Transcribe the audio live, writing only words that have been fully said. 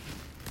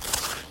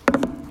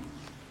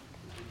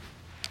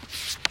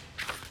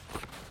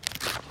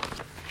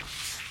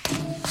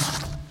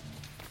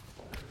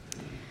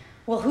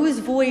Well, whose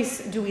voice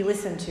do we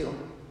listen to?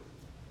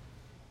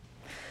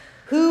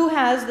 Who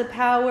has the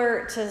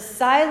power to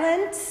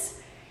silence,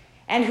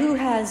 and who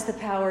has the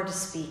power to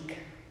speak?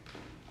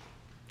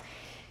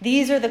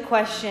 These are the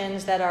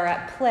questions that are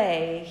at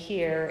play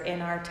here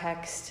in our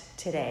text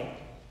today.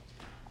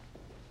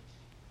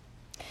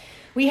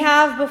 We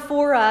have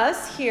before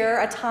us here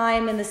a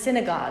time in the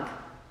synagogue.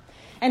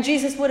 And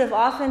Jesus would have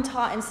often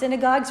taught in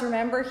synagogues.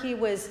 Remember, he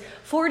was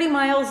 40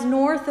 miles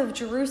north of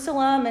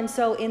Jerusalem, and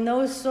so in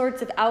those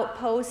sorts of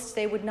outposts,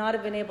 they would not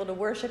have been able to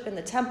worship in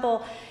the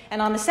temple.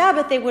 And on the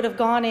Sabbath, they would have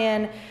gone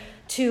in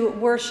to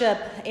worship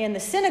in the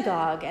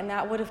synagogue, and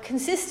that would have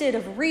consisted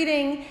of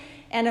reading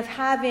and of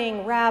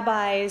having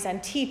rabbis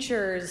and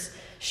teachers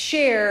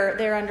share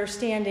their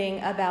understanding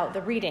about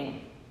the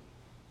reading.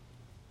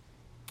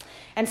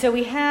 And so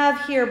we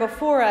have here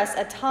before us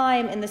a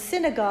time in the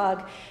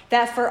synagogue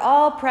that for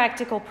all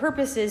practical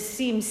purposes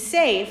seems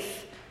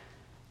safe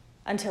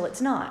until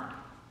it's not.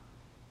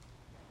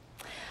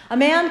 A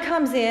man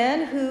comes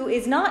in who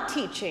is not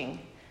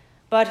teaching,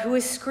 but who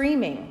is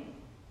screaming,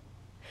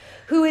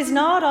 who is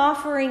not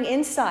offering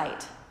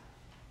insight,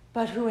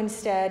 but who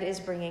instead is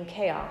bringing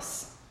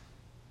chaos,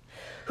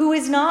 who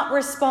is not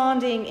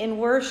responding in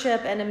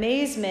worship and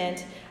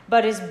amazement,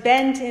 but is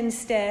bent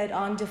instead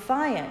on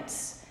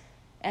defiance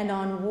and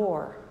on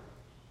war.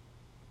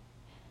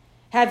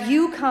 Have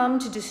you come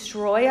to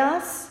destroy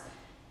us?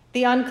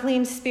 The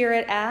unclean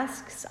spirit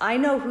asks. I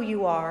know who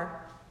you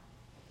are.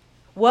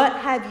 What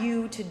have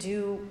you to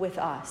do with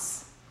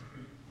us?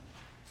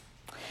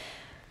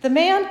 The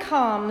man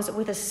comes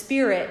with a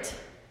spirit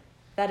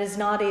that is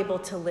not able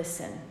to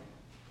listen,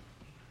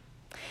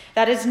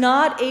 that is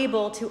not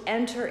able to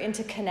enter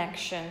into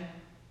connection,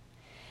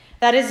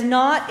 that is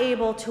not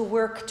able to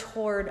work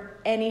toward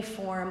any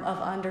form of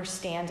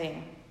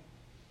understanding.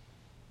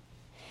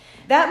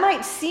 That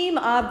might seem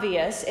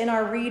obvious in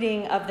our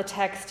reading of the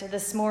text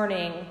this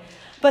morning,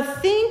 but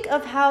think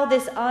of how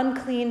this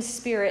unclean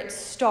spirit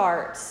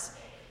starts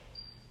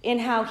in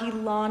how he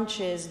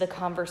launches the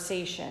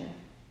conversation.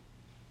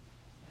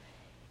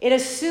 It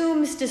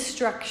assumes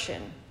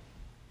destruction.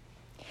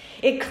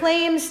 It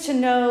claims to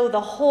know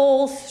the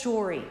whole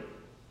story.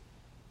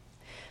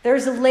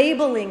 There's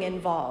labeling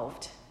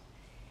involved.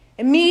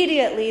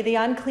 Immediately, the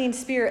unclean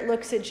spirit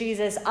looks at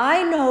Jesus.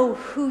 I know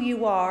who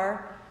you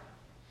are,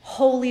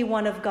 Holy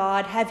One of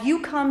God. Have you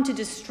come to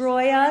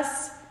destroy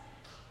us?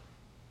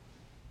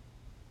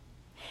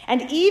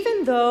 And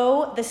even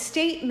though the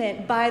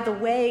statement, by the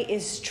way,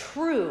 is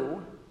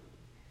true,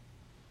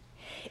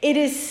 it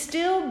is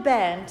still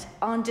bent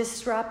on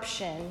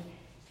disruption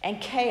and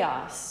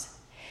chaos.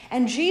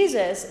 And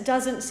Jesus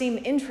doesn't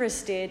seem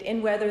interested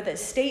in whether the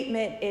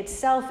statement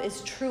itself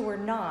is true or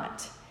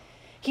not.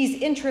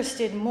 He's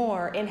interested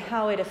more in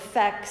how it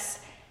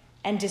affects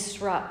and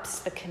disrupts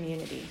the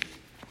community.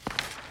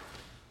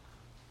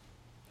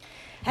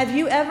 Have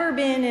you ever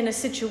been in a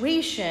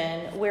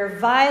situation where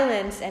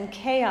violence and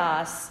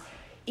chaos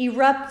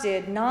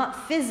erupted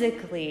not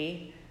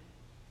physically,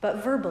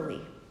 but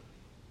verbally?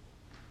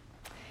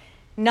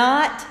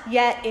 Not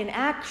yet in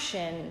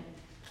action,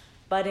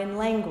 but in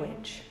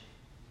language.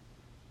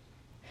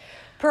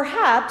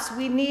 Perhaps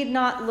we need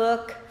not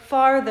look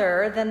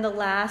farther than the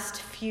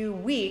last few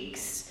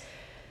weeks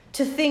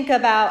to think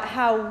about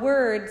how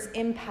words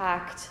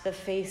impact the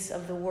face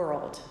of the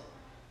world.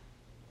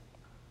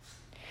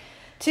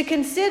 To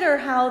consider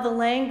how the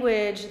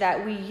language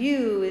that we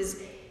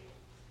use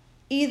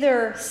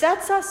either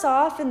sets us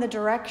off in the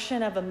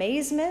direction of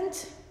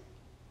amazement,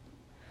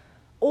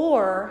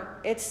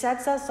 or it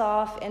sets us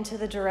off into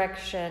the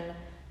direction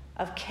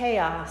of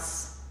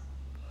chaos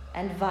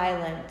and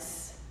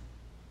violence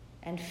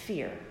and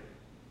fear.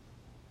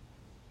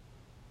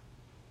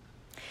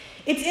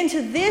 It's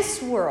into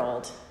this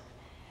world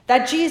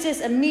that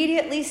Jesus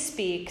immediately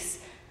speaks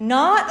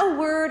not a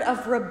word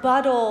of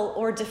rebuttal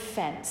or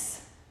defense.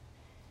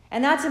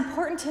 And that's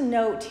important to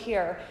note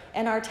here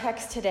in our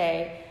text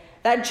today,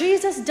 that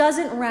Jesus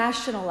doesn't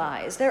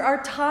rationalize. There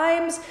are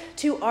times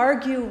to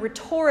argue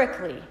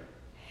rhetorically,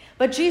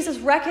 but Jesus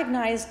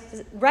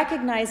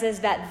recognizes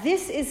that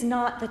this is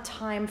not the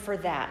time for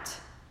that.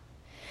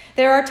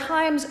 There are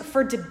times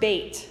for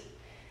debate,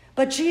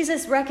 but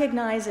Jesus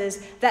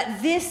recognizes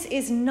that this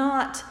is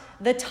not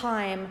the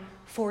time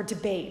for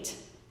debate.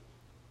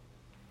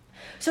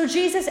 So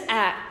Jesus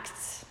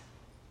acts.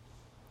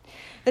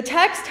 The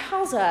text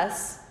tells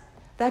us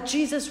that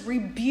Jesus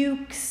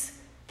rebukes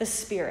the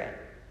spirit.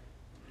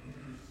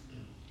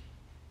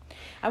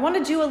 I want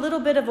to do a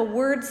little bit of a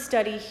word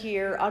study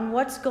here on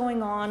what's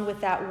going on with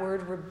that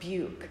word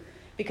rebuke,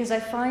 because I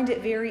find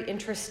it very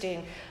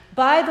interesting.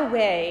 By the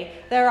way,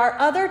 there are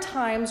other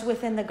times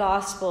within the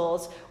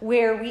Gospels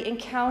where we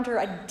encounter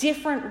a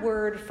different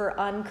word for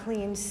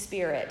unclean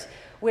spirit,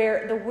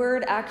 where the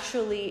word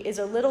actually is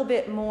a little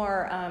bit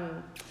more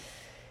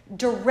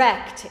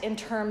direct in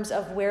terms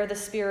of where the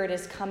Spirit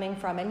is coming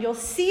from. And you'll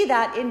see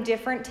that in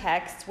different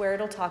texts where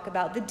it'll talk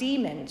about the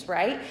demons,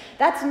 right?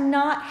 That's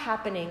not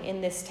happening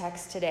in this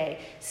text today.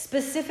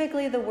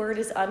 Specifically, the word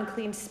is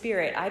unclean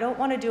spirit. I don't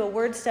want to do a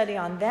word study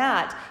on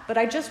that, but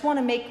I just want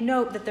to make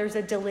note that there's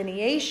a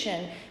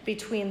delineation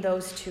between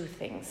those two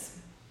things.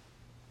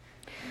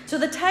 So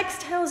the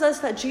text tells us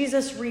that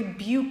Jesus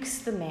rebukes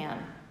the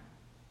man.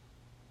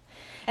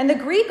 And the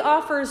Greek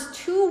offers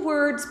two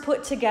words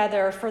put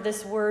together for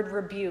this word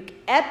rebuke.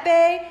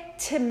 Epe,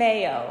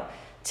 timeo.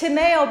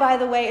 Timeo, by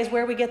the way, is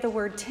where we get the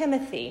word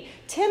Timothy.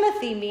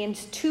 Timothy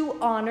means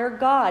to honor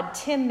God.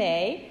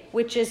 Time,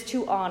 which is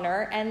to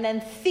honor, and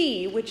then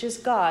the, which is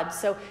God.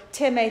 So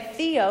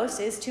Timotheos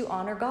is to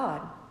honor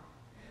God.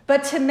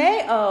 But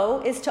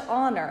timeo is to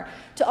honor.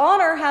 To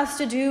honor has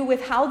to do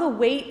with how the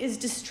weight is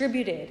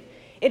distributed.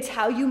 It's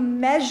how you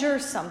measure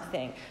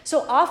something.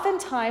 So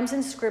oftentimes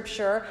in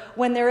Scripture,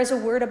 when there is a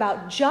word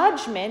about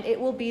judgment, it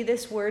will be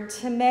this word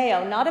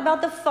timeo. Not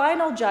about the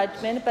final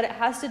judgment, but it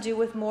has to do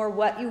with more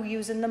what you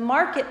use in the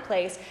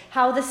marketplace,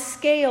 how the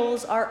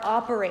scales are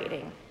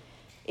operating.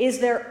 Is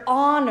there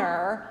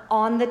honor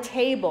on the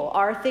table?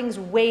 Are things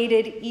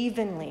weighted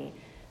evenly?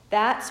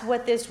 That's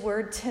what this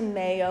word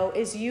timeo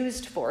is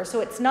used for.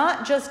 So it's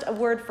not just a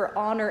word for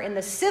honor in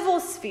the civil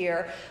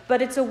sphere, but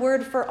it's a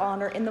word for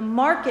honor in the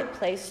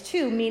marketplace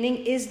too, meaning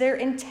is there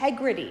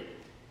integrity?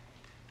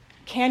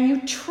 Can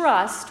you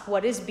trust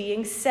what is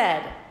being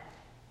said?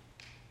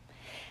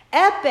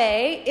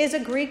 Epe is a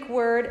Greek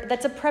word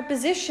that's a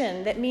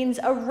preposition that means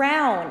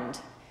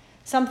around,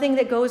 something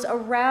that goes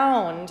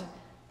around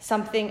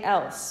something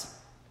else.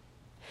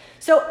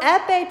 So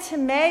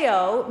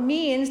epitimeo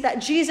means that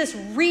Jesus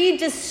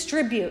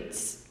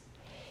redistributes.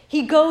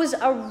 He goes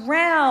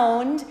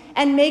around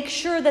and makes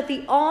sure that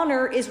the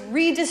honor is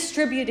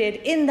redistributed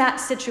in that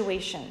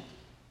situation.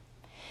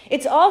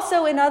 It's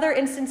also in other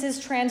instances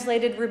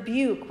translated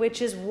rebuke,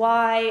 which is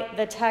why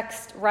the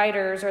text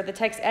writers or the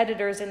text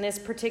editors in this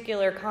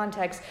particular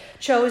context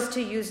chose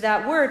to use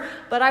that word.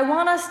 But I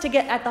want us to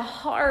get at the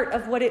heart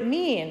of what it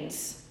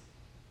means,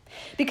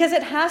 because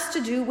it has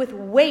to do with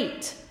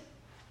weight,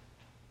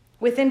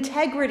 with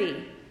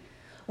integrity,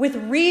 with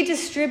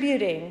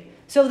redistributing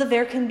so that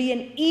there can be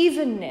an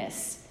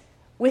evenness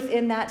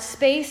within that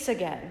space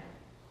again.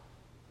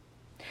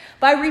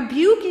 By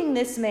rebuking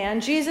this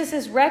man, Jesus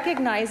is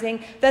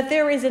recognizing that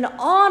there is an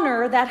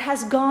honor that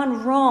has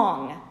gone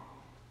wrong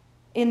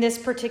in this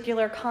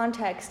particular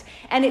context,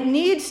 and it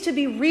needs to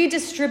be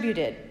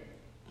redistributed.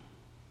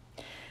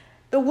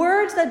 The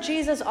words that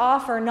Jesus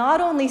offers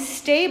not only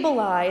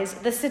stabilize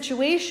the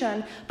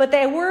situation, but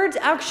their words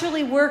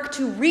actually work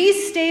to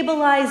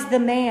restabilize the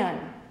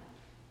man.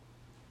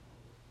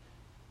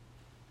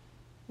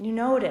 You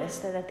notice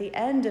that at the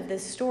end of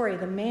this story,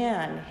 the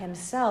man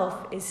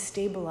himself is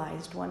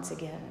stabilized once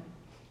again.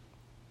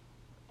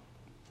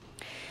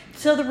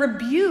 So the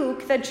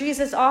rebuke that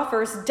Jesus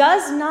offers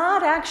does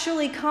not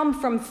actually come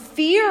from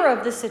fear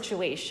of the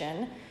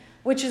situation,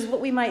 which is what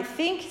we might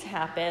think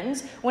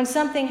happens. When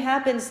something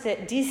happens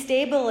that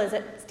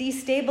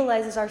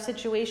destabilizes our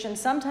situation,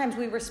 sometimes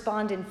we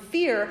respond in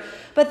fear,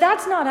 but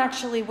that's not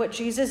actually what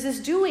Jesus is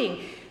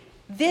doing.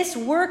 This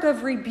work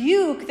of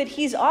rebuke that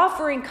he's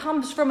offering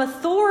comes from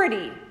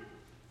authority,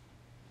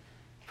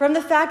 from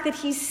the fact that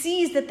he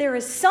sees that there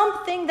is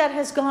something that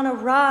has gone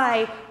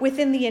awry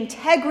within the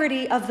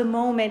integrity of the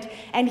moment,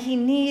 and he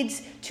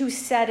needs to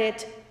set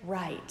it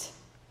right.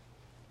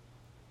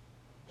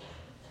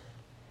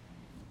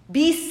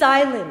 Be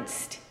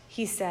silenced,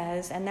 he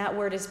says, and that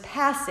word is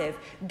passive.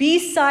 Be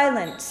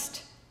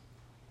silenced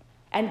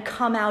and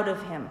come out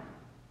of him.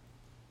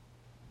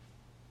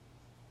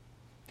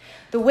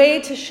 The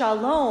way to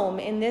shalom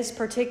in this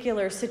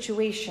particular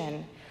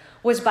situation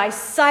was by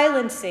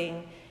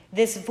silencing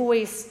this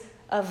voice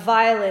of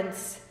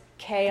violence,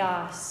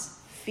 chaos,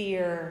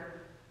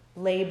 fear,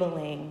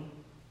 labeling.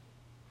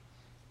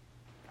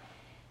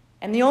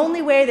 And the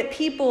only way that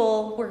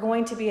people were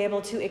going to be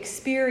able to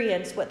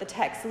experience what the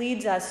text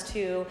leads us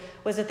to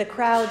was that the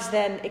crowds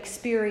then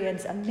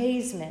experience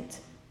amazement,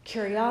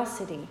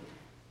 curiosity,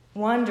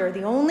 wonder.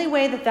 The only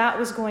way that that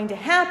was going to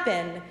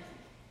happen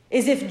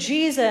is if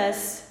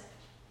Jesus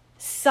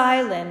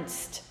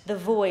silenced the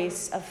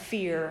voice of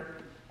fear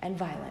and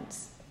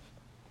violence.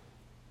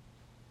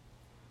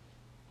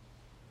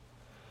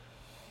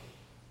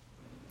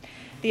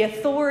 The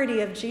authority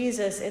of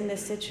Jesus in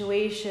this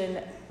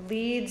situation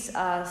leads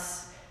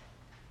us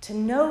to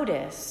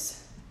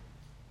notice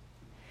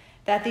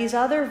that these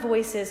other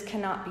voices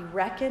cannot be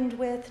reckoned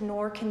with,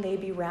 nor can they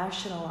be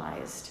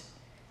rationalized.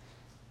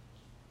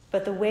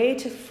 But the way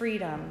to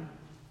freedom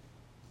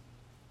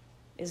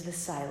is the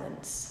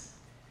silence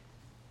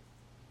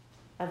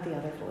of the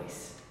other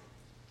voice.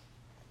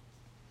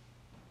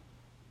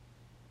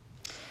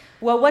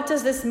 Well, what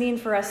does this mean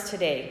for us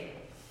today?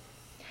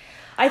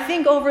 I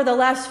think over the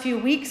last few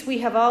weeks, we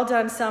have all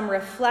done some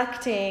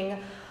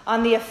reflecting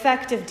on the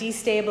effect of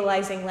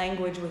destabilizing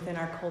language within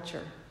our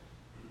culture.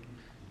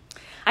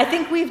 I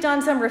think we've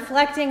done some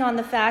reflecting on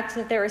the fact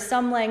that there is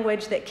some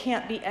language that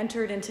can't be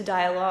entered into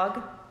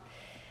dialogue.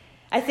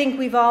 I think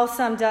we've all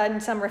done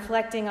some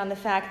reflecting on the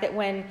fact that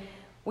when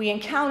we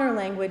encounter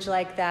language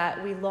like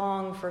that, we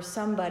long for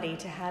somebody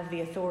to have the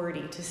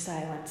authority to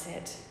silence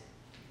it.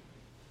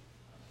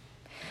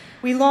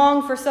 We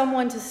long for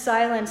someone to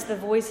silence the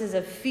voices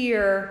of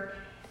fear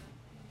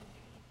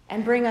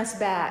and bring us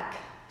back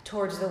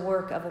towards the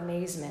work of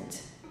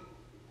amazement.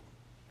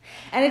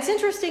 And it's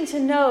interesting to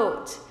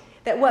note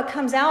that what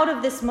comes out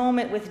of this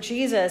moment with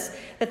Jesus,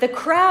 that the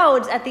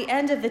crowds at the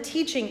end of the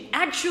teaching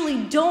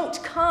actually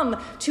don't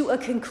come to a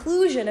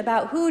conclusion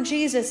about who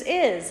Jesus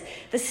is.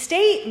 The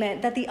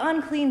statement that the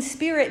unclean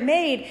spirit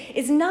made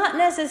is not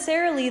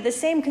necessarily the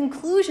same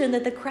conclusion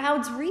that the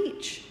crowds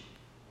reach.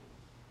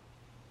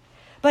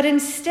 But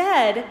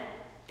instead,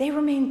 they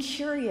remain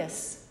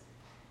curious.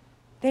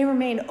 They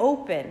remain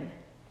open.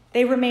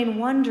 They remain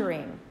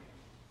wondering.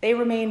 They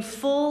remain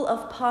full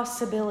of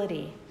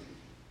possibility.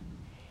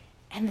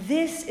 And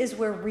this is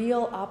where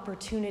real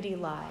opportunity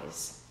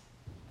lies,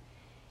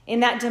 in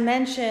that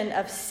dimension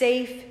of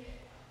safe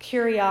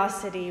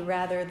curiosity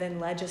rather than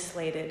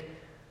legislated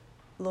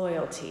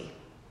loyalty.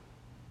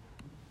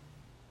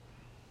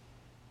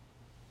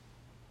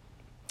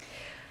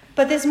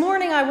 But this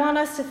morning, I want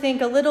us to think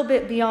a little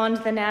bit beyond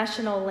the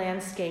national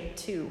landscape,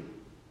 too.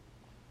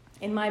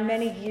 In my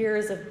many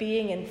years of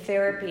being in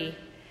therapy,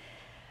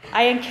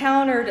 I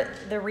encountered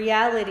the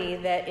reality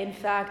that, in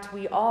fact,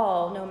 we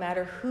all, no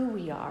matter who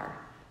we are,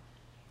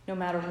 no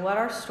matter what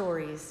our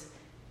stories,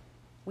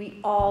 we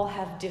all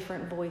have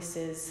different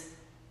voices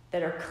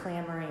that are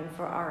clamoring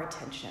for our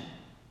attention.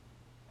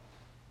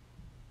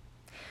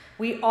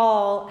 We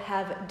all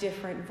have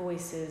different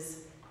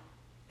voices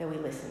that we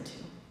listen to.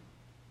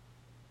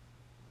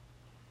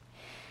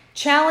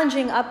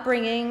 Challenging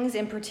upbringings,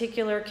 in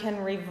particular,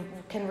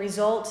 can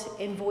result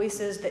in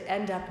voices that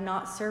end up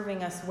not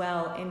serving us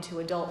well into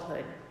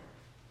adulthood.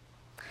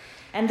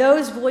 And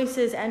those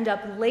voices end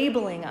up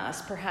labeling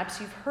us. Perhaps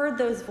you've heard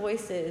those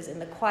voices in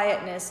the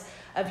quietness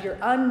of your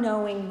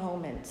unknowing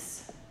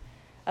moments,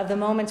 of the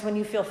moments when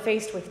you feel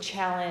faced with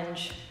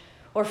challenge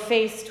or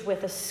faced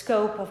with a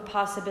scope of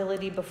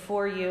possibility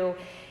before you.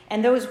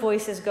 And those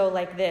voices go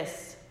like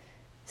this: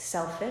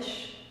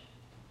 selfish,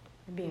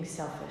 you're being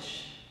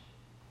selfish.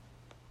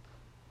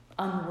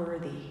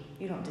 Unworthy,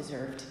 you don't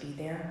deserve to be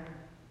there.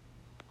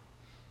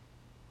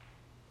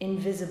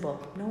 Invisible,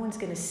 no one's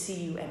going to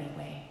see you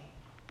anyway.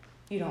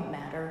 You don't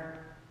matter.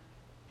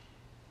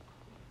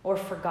 Or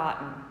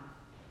forgotten.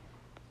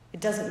 It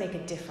doesn't make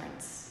a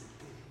difference.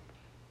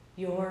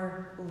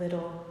 Your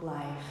little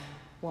life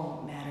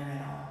won't matter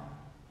at all.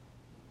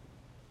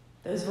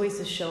 Those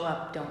voices show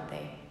up, don't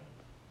they?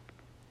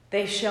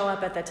 They show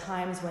up at the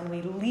times when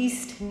we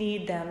least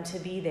need them to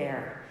be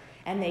there,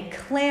 and they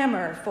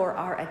clamor for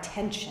our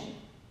attention.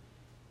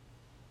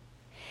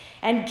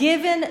 And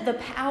given the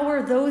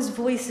power those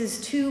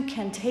voices too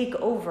can take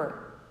over,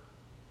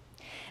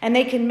 and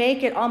they can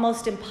make it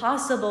almost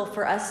impossible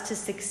for us to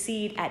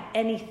succeed at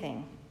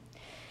anything.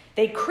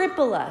 They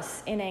cripple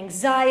us in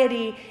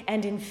anxiety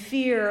and in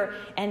fear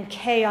and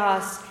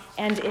chaos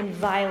and in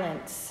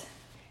violence.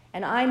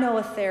 And I know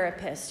a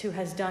therapist who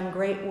has done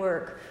great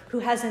work, who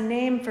has a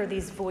name for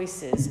these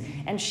voices,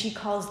 and she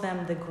calls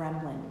them the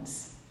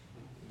gremlins.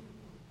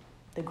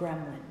 The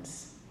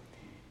gremlins.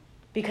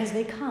 Because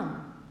they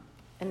come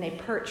and they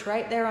perch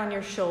right there on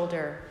your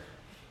shoulder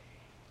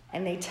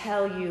and they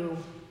tell you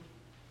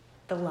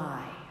the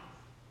lie.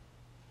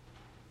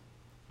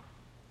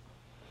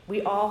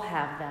 We all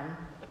have them.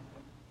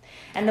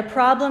 And the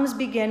problems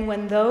begin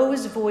when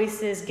those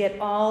voices get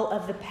all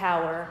of the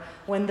power,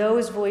 when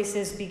those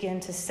voices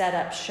begin to set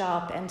up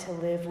shop and to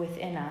live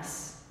within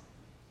us.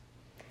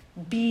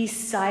 Be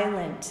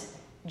silent,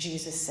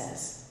 Jesus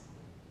says,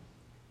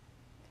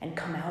 and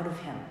come out of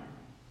him.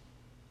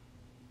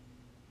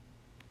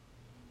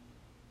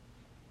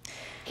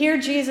 Here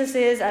Jesus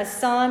is as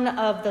Son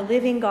of the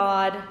living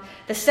God,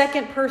 the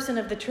second person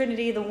of the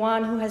Trinity, the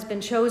one who has been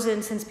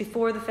chosen since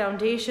before the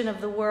foundation of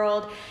the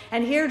world.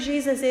 And here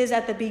Jesus is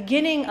at the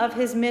beginning of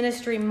his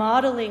ministry,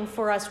 modeling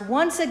for us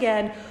once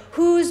again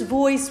whose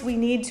voice we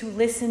need to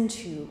listen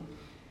to.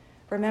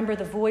 Remember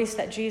the voice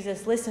that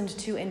Jesus listened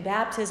to in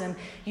baptism: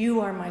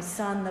 "You are my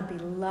Son, the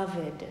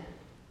beloved."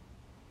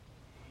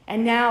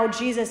 And now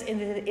Jesus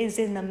is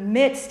in the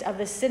midst of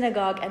the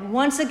synagogue, and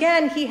once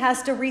again he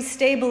has to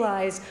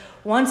restabilize.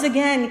 Once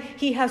again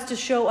he has to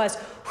show us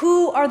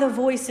who are the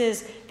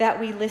voices that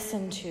we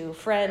listen to.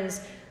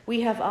 Friends,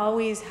 we have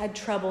always had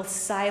trouble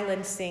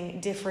silencing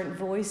different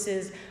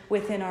voices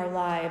within our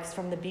lives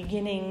from the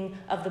beginning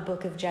of the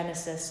book of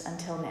Genesis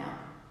until now.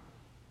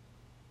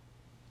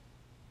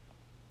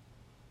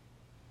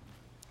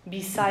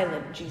 Be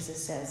silent,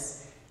 Jesus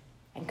says,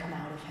 and come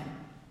out of him.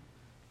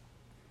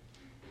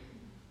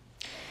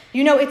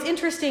 You know, it's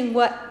interesting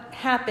what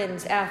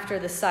happens after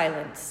the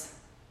silence.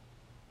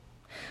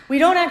 We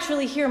don't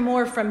actually hear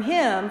more from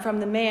him,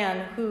 from the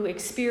man who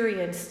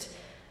experienced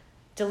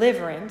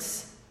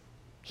deliverance.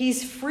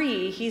 He's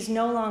free. He's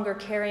no longer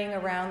carrying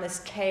around this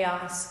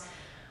chaos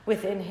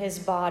within his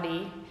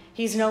body.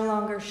 He's no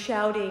longer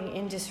shouting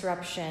in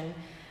disruption.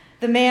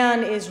 The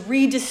man is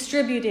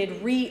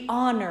redistributed,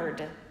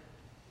 re-honored,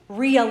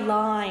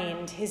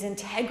 realigned. His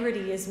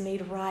integrity is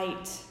made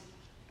right.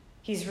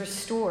 He's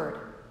restored.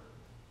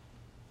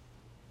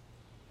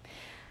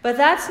 But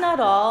that's not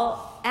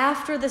all.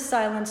 After the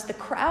silence, the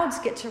crowds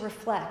get to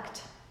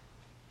reflect.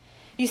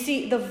 You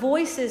see, the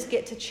voices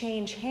get to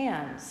change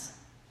hands.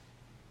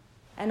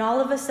 And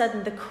all of a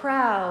sudden, the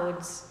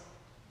crowds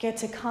get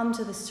to come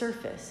to the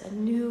surface. A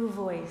new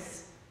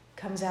voice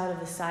comes out of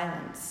the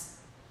silence.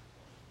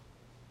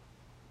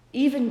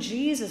 Even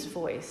Jesus'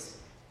 voice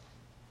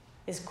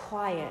is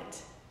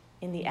quiet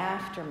in the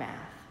aftermath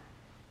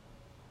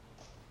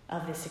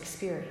of this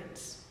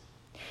experience.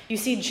 You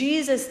see,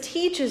 Jesus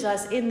teaches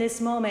us in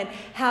this moment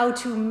how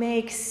to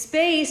make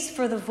space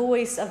for the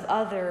voice of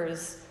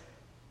others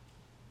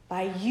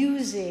by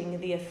using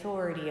the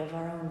authority of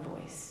our own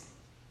voice.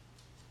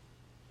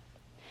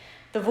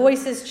 The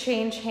voices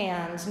change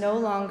hands. No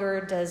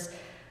longer does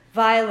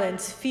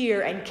violence,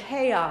 fear, and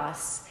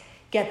chaos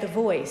get the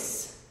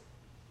voice.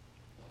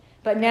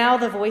 But now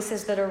the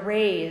voices that are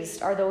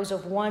raised are those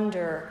of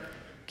wonder,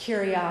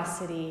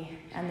 curiosity,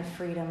 and the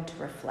freedom to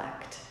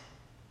reflect.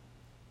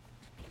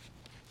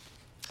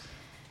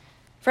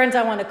 Friends,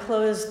 I want to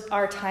close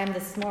our time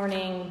this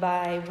morning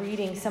by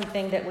reading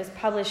something that was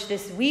published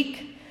this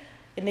week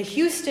in the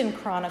Houston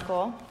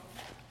Chronicle.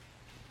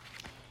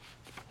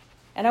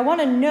 And I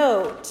want to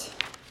note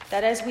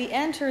that as we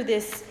enter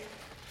this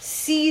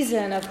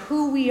season of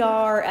who we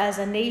are as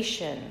a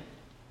nation,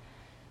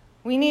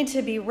 we need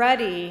to be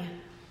ready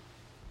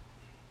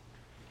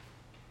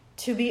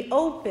to be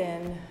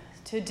open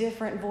to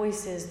different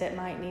voices that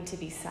might need to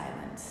be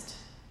silenced.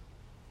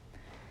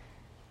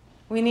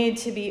 We need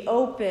to be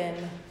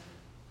open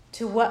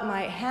to what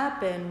might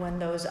happen when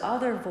those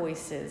other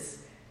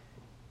voices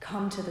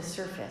come to the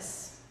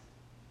surface.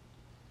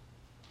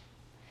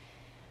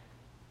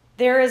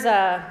 There is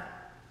a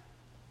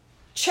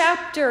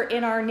chapter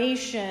in our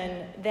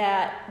nation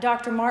that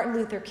Dr. Martin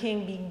Luther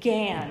King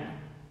began.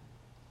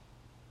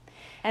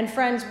 And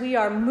friends, we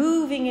are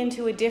moving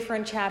into a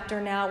different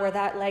chapter now where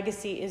that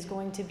legacy is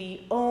going to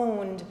be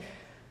owned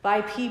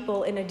by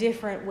people in a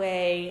different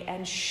way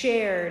and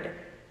shared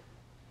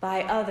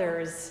by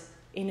others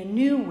in a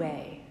new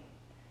way.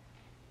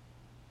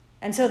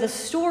 And so the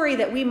story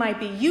that we might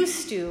be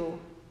used to,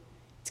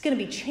 it's going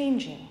to be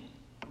changing.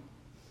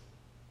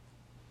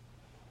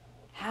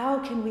 How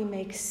can we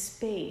make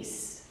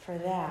space for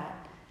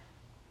that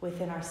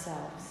within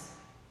ourselves?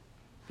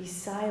 Be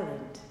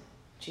silent,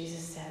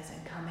 Jesus says,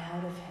 and come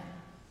out of him.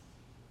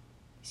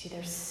 You see,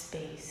 there's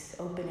space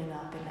opening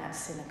up in that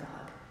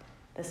synagogue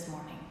this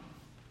morning.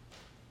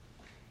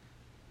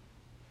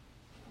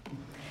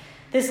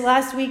 This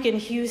last week in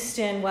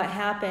Houston, what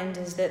happened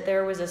is that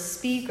there was a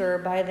speaker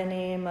by the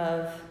name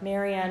of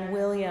Marianne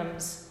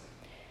Williams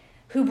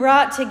who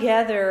brought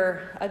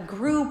together a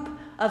group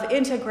of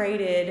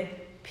integrated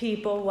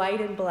people,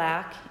 white and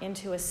black,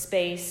 into a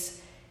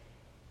space.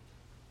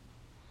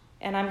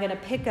 And I'm going to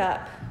pick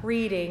up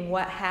reading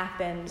what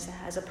happens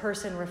as a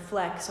person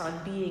reflects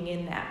on being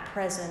in that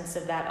presence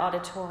of that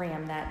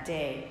auditorium that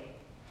day.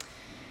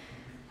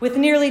 With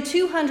nearly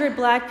 200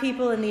 black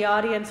people in the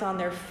audience on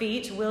their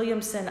feet,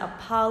 Williamson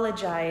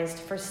apologized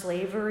for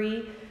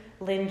slavery,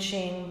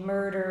 lynching,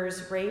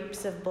 murders,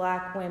 rapes of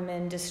black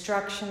women,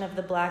 destruction of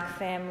the black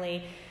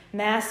family,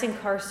 mass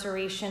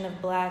incarceration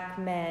of black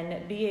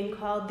men, being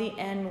called the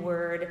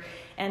N-word,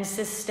 and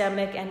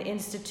systemic and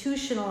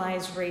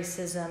institutionalized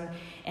racism,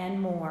 and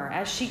more.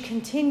 As she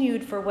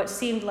continued for what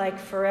seemed like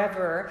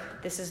forever,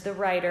 this is the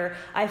writer,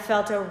 I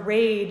felt a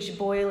rage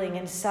boiling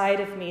inside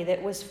of me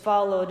that was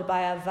followed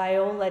by a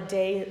Viola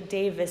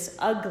Davis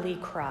ugly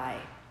cry.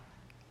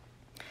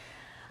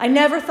 I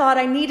never thought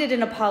I needed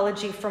an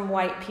apology from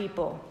white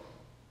people,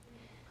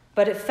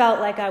 but it felt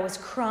like I was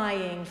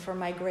crying for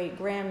my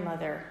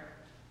great-grandmother,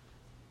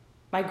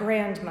 my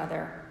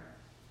grandmother,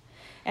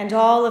 and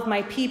all of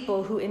my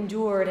people who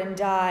endured and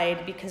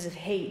died because of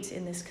hate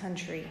in this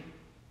country.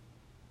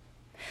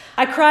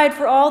 I cried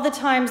for all the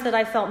times that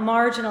I felt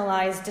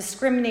marginalized,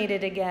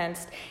 discriminated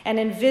against, and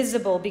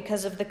invisible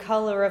because of the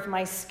color of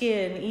my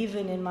skin,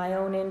 even in my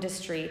own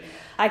industry.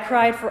 I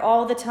cried for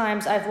all the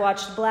times I've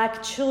watched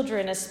black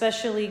children,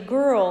 especially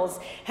girls,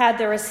 had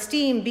their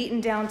esteem beaten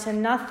down to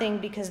nothing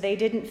because they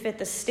didn't fit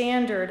the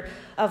standard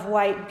of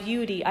white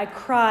beauty. I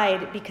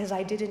cried because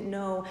I didn't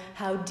know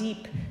how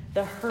deep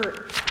the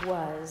hurt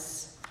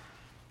was.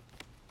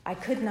 I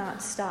could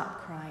not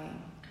stop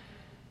crying.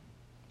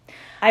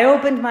 I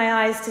opened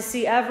my eyes to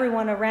see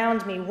everyone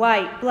around me,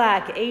 white,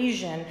 black,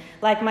 Asian,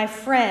 like my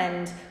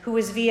friend who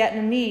was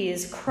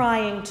Vietnamese,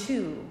 crying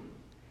too.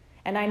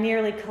 and I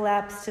nearly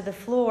collapsed to the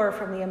floor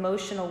from the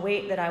emotional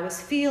weight that I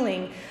was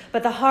feeling.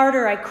 But the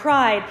harder I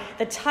cried,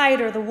 the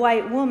tighter the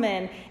white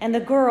woman and the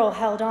girl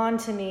held on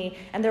to me.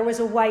 And there was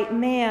a white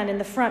man in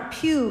the front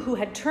pew who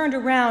had turned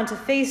around to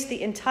face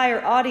the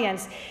entire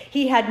audience.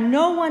 He had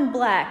no one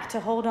black to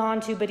hold on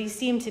to, but he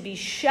seemed to be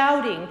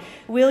shouting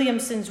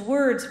Williamson's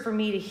words for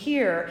me to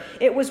hear.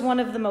 It was one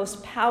of the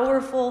most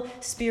powerful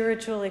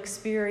spiritual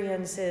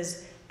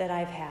experiences that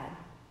I've had.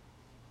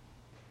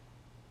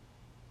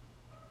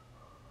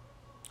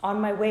 On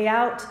my way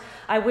out,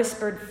 I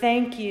whispered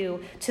thank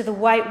you to the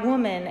white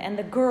woman and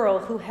the girl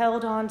who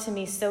held on to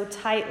me so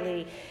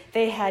tightly.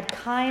 They had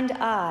kind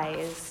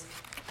eyes,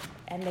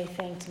 and they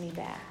thanked me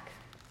back.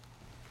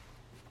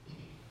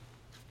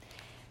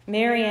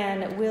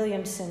 Marianne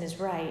Williamson is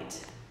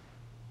right.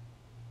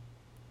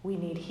 We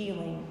need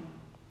healing.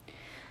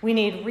 We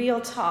need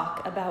real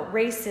talk about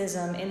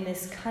racism in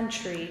this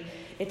country.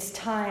 It's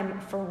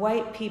time for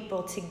white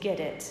people to get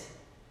it.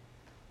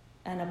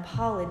 An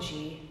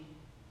apology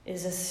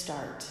is a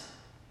start.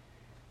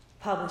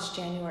 Published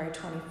January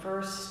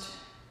 21st,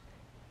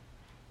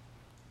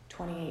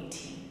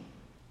 2018.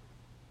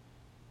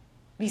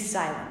 Be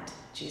silent,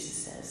 Jesus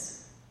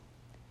says,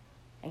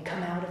 and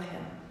come out of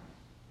him.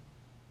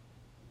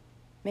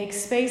 Make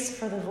space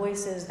for the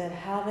voices that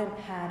haven't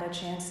had a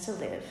chance to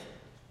live.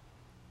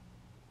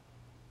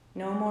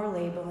 No more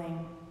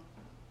labeling.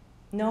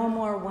 No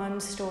more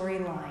one-story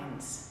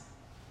lines.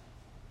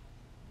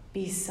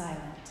 Be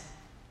silent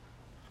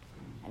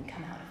and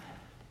come out of him.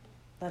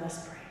 Let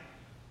us pray.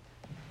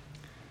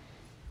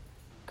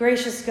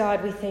 Gracious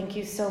God, we thank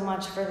you so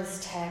much for this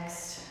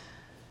text,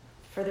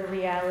 for the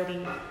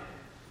reality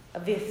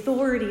of the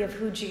authority of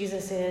who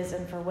Jesus is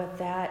and for what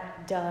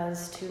that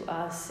does to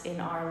us in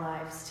our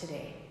lives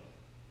today.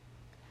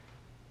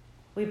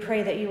 We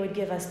pray that you would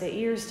give us the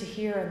ears to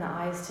hear and the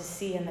eyes to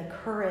see and the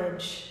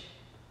courage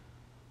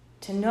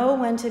to know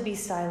when to be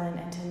silent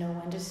and to know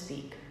when to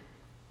speak.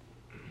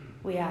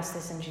 We ask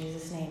this in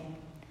Jesus' name.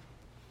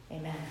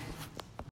 Amen.